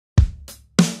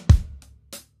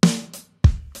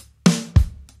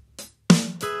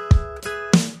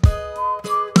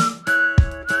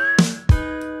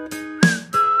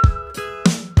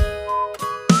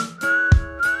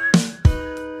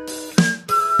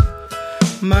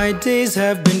My days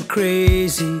have been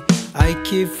crazy, I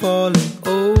keep falling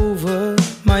over.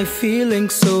 My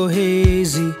feelings so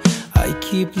hazy, I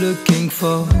keep looking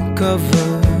for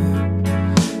cover.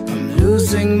 I'm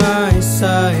losing my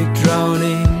sight,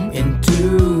 drowning in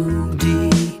too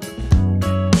deep.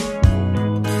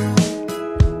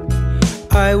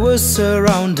 I was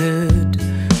surrounded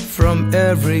from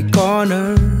every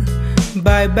corner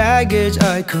by baggage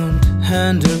I couldn't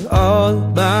handle all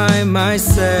by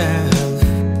myself.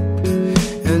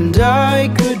 And I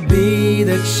could be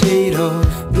that shade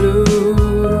of blue.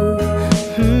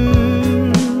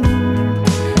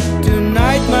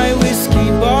 Tonight my whiskey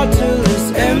bottle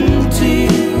is empty.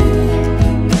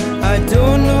 I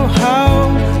don't know how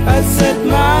I'd set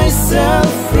myself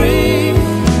free.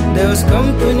 There was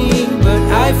company, but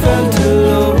I felt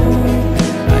alone.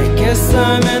 I guess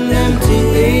I'm an empty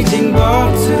aging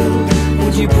bottle.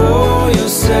 Would you pour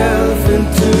yourself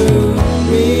into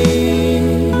me?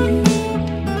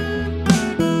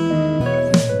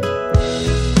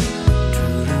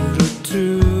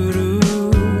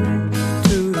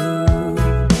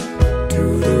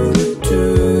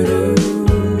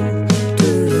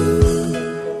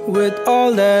 With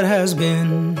all that has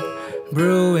been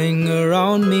brewing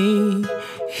around me,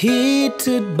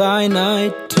 heated by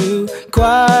night to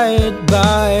quiet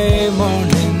by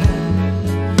morning,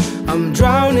 I'm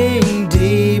drowning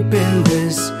deep in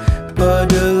this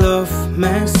puddle of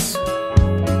mess.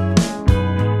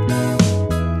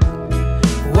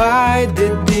 Why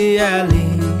did the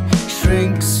alley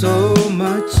shrink so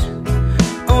much?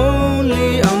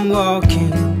 Only I'm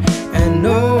walking and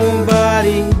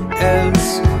nobody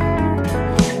else.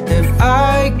 If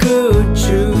I could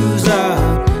choose,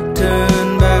 I'd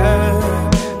turn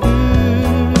back.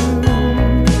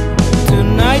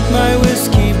 Tonight my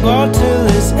whiskey bottle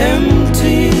is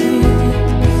empty.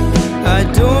 I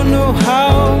don't know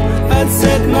how I'd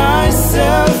set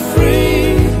myself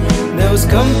free. There was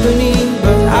company,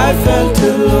 but I felt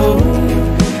alone.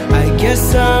 I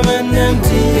guess I'm an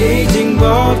empty aging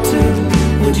bottle.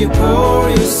 Would you pour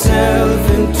yourself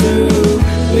into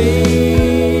me?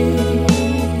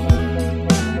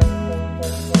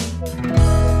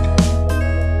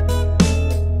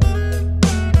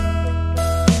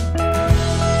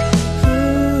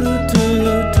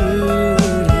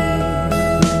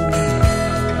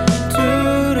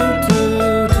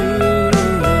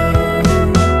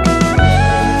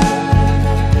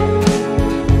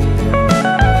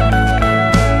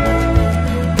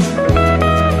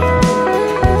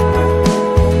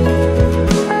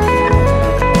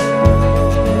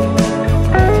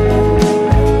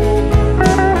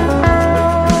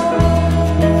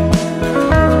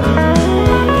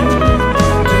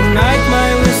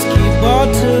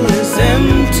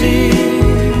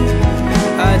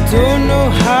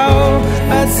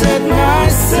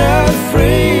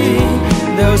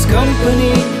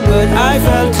 Company, but I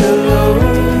felt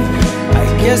alone. I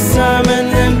guess I'm an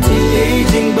empty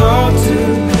aging bottle.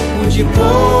 Would you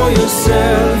pour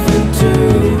yourself